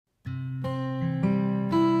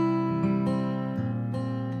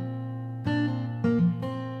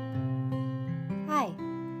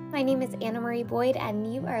my name is Anna Marie Boyd,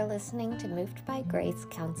 and you are listening to Moved by Grace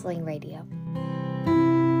Counseling Radio.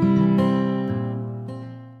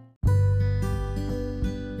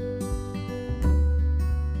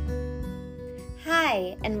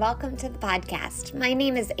 Hi, and welcome to the podcast. My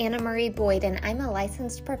name is Anna Marie Boyd, and I'm a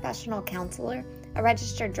licensed professional counselor, a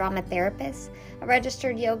registered drama therapist, a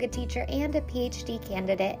registered yoga teacher, and a PhD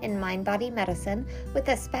candidate in mind-body medicine with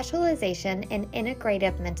a specialization in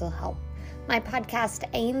integrative mental health. My podcast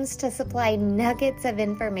aims to supply nuggets of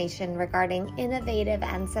information regarding innovative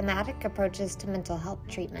and somatic approaches to mental health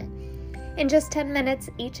treatment. In just 10 minutes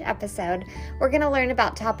each episode, we're going to learn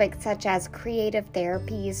about topics such as creative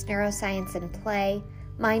therapies, neuroscience and play,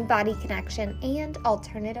 mind-body connection, and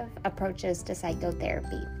alternative approaches to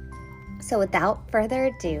psychotherapy. So without further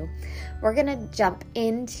ado, we're going to jump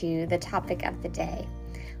into the topic of the day.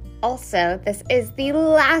 Also, this is the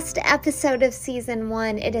last episode of Season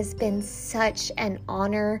 1. It has been such an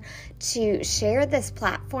honor to share this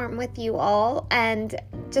platform with you all. And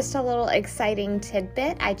just a little exciting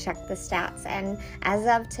tidbit, I checked the stats, and as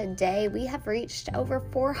of today, we have reached over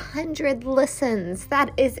 400 listens.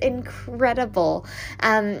 That is incredible.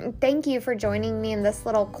 Thank you for joining me in this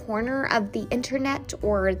little corner of the internet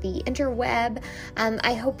or the interweb.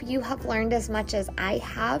 I hope you have learned as much as I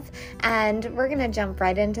have, and we're going to jump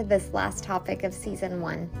right into this last topic of Season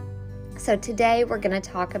 1. So today we're going to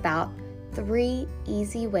talk about 3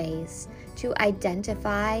 easy ways to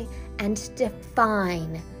identify and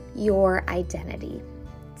define your identity.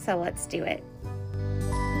 So let's do it.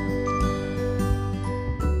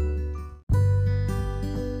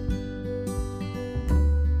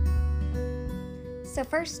 So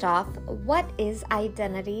first off, what is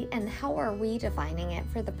identity and how are we defining it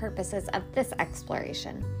for the purposes of this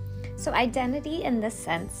exploration? So identity in this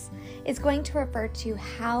sense is going to refer to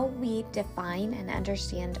how we define and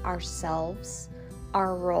understand ourselves,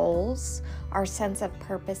 our roles, our sense of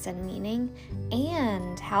purpose and meaning,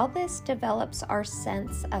 and how this develops our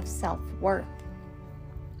sense of self-worth.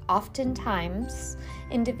 Oftentimes,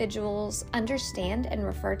 individuals understand and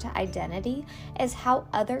refer to identity as how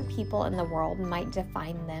other people in the world might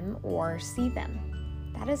define them or see them.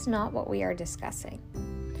 That is not what we are discussing.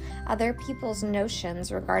 Other people's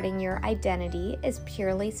notions regarding your identity is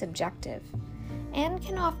purely subjective and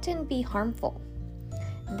can often be harmful.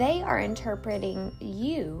 They are interpreting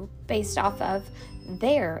you based off of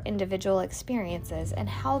their individual experiences and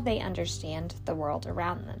how they understand the world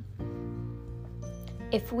around them.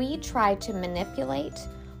 If we try to manipulate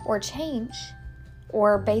or change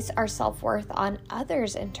or base our self-worth on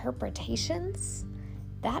others' interpretations,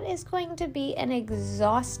 that is going to be an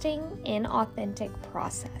exhausting, inauthentic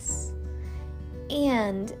process.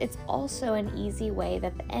 And it's also an easy way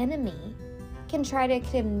that the enemy can try to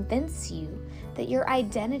convince you that your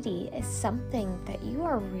identity is something that you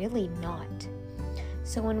are really not.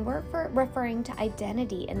 So when we're referring to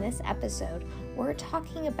identity in this episode, we're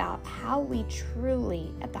talking about how we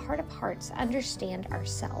truly, at the heart of hearts, understand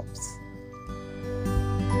ourselves.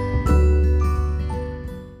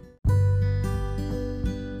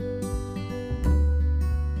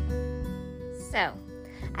 So,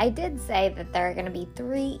 I did say that there are going to be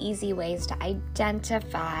 3 easy ways to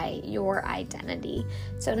identify your identity.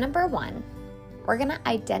 So number 1, we're going to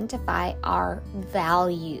identify our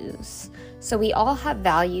values. So we all have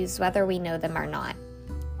values whether we know them or not.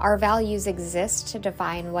 Our values exist to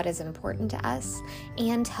define what is important to us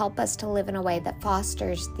and help us to live in a way that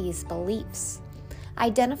fosters these beliefs.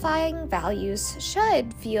 Identifying values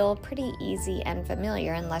should feel pretty easy and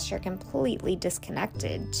familiar unless you're completely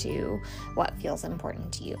disconnected to what feels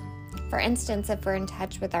important to you. For instance, if we're in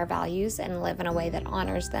touch with our values and live in a way that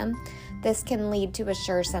honors them, this can lead to a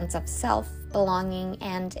sure sense of self, belonging,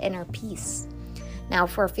 and inner peace. Now,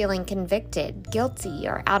 if we're feeling convicted, guilty,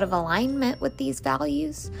 or out of alignment with these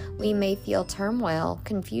values, we may feel turmoil,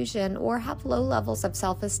 confusion, or have low levels of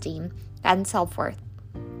self-esteem and self-worth.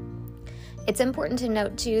 It's important to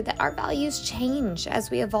note, too, that our values change as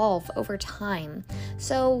we evolve over time.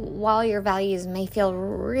 So while your values may feel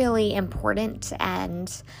really important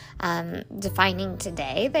and defining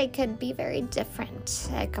today, they could be very different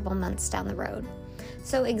a couple months down the road.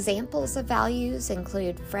 So examples of values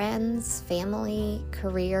include friends, family,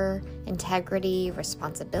 career, integrity,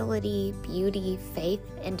 responsibility, beauty, faith,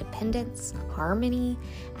 independence, harmony,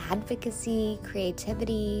 advocacy,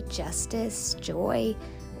 creativity, justice, joy,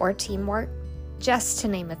 or teamwork, just to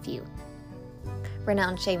name a few.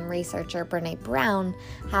 Renowned shame researcher Brené Brown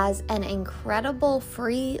has an incredible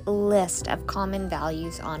free list of common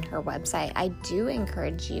values on her website. I do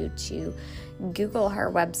encourage you to Google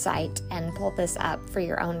her website and pull this up for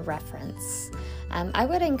your own reference. I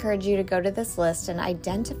would encourage you to go to this list and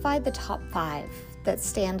identify the top 5 that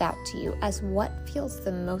stand out to you as what feels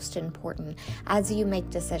the most important as you make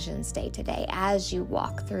decisions day to day, as you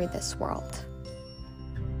walk through this world.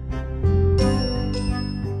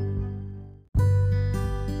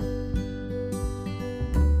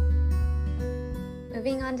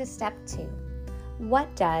 Moving on to step 2.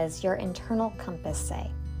 What does your internal compass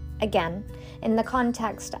say? Again, in the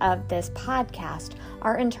context of this podcast,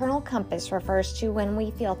 our internal compass refers to when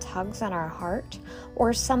we feel tugs on our heart,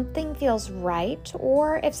 or something feels right,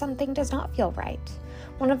 or if something does not feel right.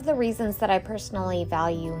 One of the reasons that I personally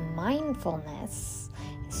value mindfulness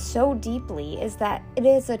so deeply is that it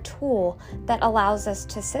is a tool that allows us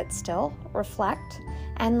to sit still, reflect,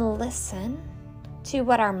 and listen to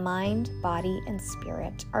what our mind, body, and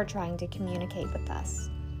spirit are trying to communicate with us.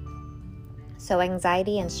 So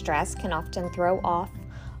anxiety and stress can often throw off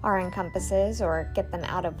our encompasses or get them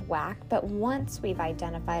out of whack. But once we've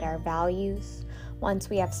identified our values, once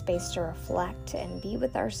we have space to reflect and be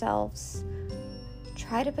with ourselves,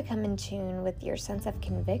 try to become in tune with your sense of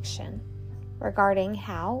conviction regarding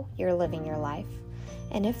how you're living your life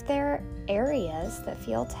and if there are areas that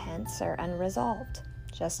feel tense or unresolved.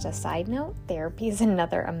 Just a side note, therapy is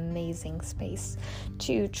another amazing space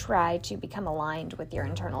to try to become aligned with your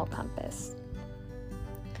internal compass.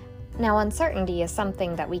 Now, uncertainty is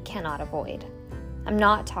something that we cannot avoid. I'm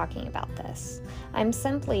not talking about this. I'm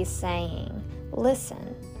simply saying,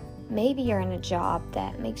 listen, maybe you're in a job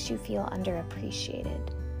that makes you feel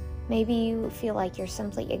underappreciated. Maybe you feel like you're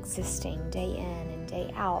simply existing day in and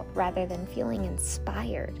day out rather than feeling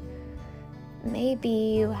inspired. Maybe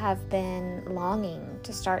you have been longing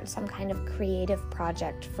to start some kind of creative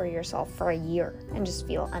project for yourself for a year and just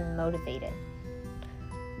feel unmotivated.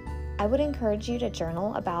 I would encourage you to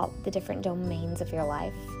journal about the different domains of your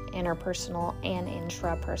life, interpersonal and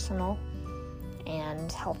intrapersonal,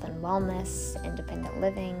 and health and wellness, independent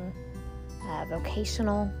living,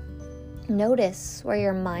 vocational. Notice where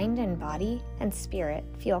your mind and body and spirit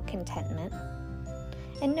feel contentment,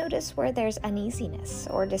 and notice where there's uneasiness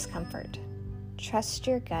or discomfort. Trust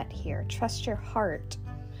your gut here, trust your heart,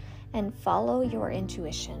 and follow your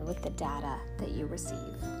intuition with the data that you receive.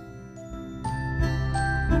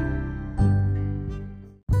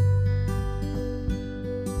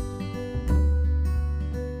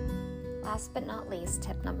 Last but not least,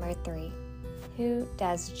 tip number 3. Who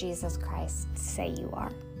does Jesus Christ say you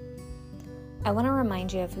are? I want to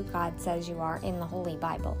remind you of who God says you are in the Holy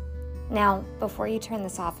Bible. Now, before you turn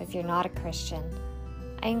this off, if you're not a Christian,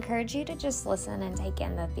 I encourage you to just listen and take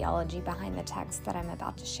in the theology behind the text that I'm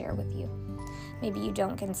about to share with you. Maybe you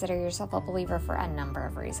don't consider yourself a believer for a number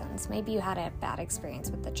of reasons. Maybe you had a bad experience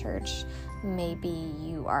with the church. Maybe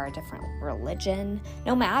you are a different religion.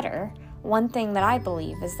 No matter. One thing that I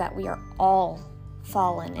believe is that we are all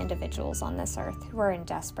fallen individuals on this earth who are in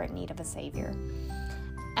desperate need of a Savior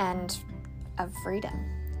and of freedom.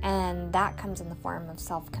 And that comes in the form of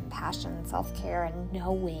self-compassion, self-care, and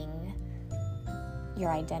knowing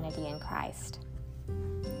your identity in Christ.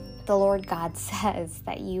 The Lord God says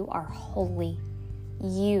that you are holy.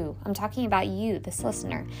 I'm talking about you, this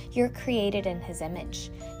listener. You're created in His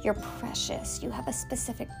image. You're precious. You have a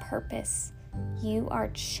specific purpose. You are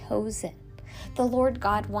chosen. The Lord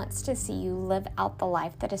God wants to see you live out the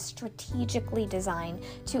life that is strategically designed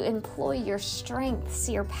to employ your strengths,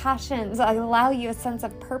 your passions, allow you a sense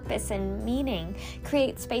of purpose and meaning,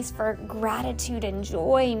 create space for gratitude and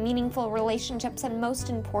joy, meaningful relationships, and most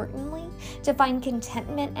importantly, to find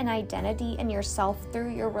contentment and identity in yourself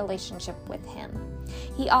through your relationship with Him.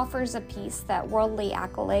 He offers a peace that worldly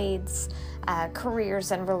accolades,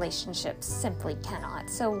 careers, and relationships simply cannot.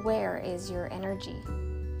 So where is your energy?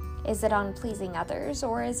 Is it on pleasing others,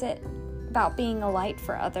 or is it about being a light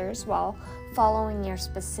for others while following your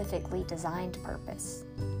specifically designed purpose?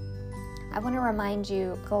 I want to remind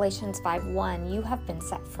you, Galatians 5:1, you have been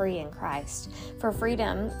set free in Christ. For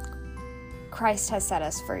freedom, Christ has set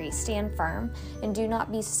us free. Stand firm and do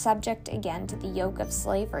not be subject again to the yoke of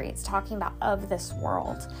slavery. It's talking about of this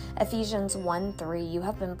world. Ephesians 1:3, you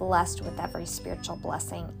have been blessed with every spiritual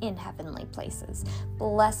blessing in heavenly places.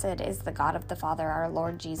 Blessed is the God of the Father, our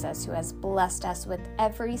Lord Jesus, who has blessed us with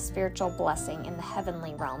every spiritual blessing in the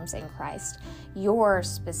heavenly realms in Christ. Your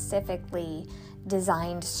specifically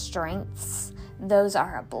designed strengths those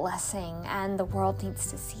are a blessing, and the world needs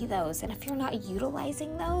to see those. And if you're not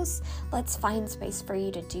utilizing those, let's find space for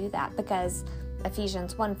you to do that, because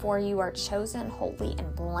Ephesians 1:4, you are chosen, holy,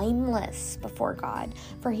 and blameless before God,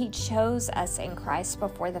 for he chose us in Christ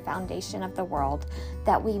before the foundation of the world,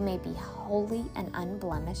 that we may be holy and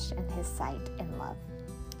unblemished in his sight in love.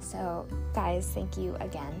 So, guys, thank you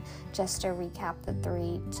again. Just to recap the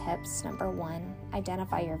 3 tips. Number 1,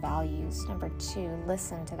 identify your values. Number 2,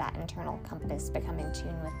 listen to that internal compass, become in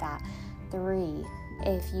tune with that. 3,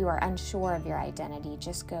 if you are unsure of your identity,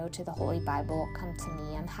 just go to the Holy Bible, come to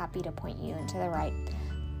me. I'm happy to point you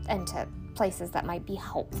into places that might be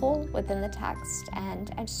helpful within the text.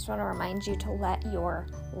 And I just want to remind you to let your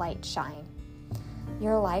light shine.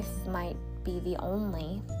 Your life might be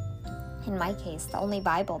in my case, the only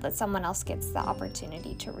Bible that someone else gets the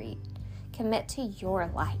opportunity to read. Commit to your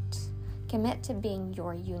light. Commit to being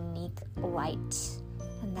your unique light,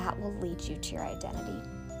 and that will lead you to your identity.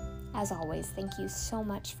 As always, thank you so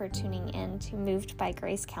much for tuning in to Moved by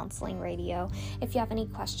Grace Counseling Radio. If you have any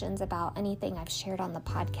questions about anything I've shared on the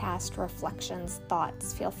podcast, reflections,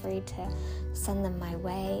 thoughts, feel free to send them my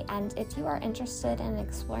way. And if you are interested in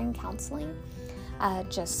exploring counseling,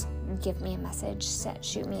 just give me a message,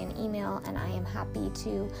 shoot me an email, and I am happy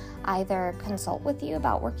to either consult with you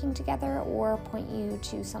about working together or point you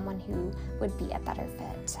to someone who would be a better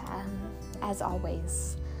fit. As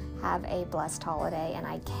always, have a blessed holiday, and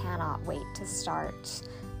I cannot wait to start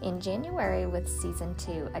in January with season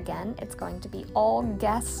 2. Again, it's going to be all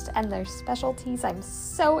guests and their specialties. I'm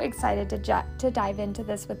so excited to dive into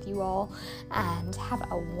this with you all, and have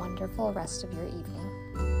a wonderful rest of your evening.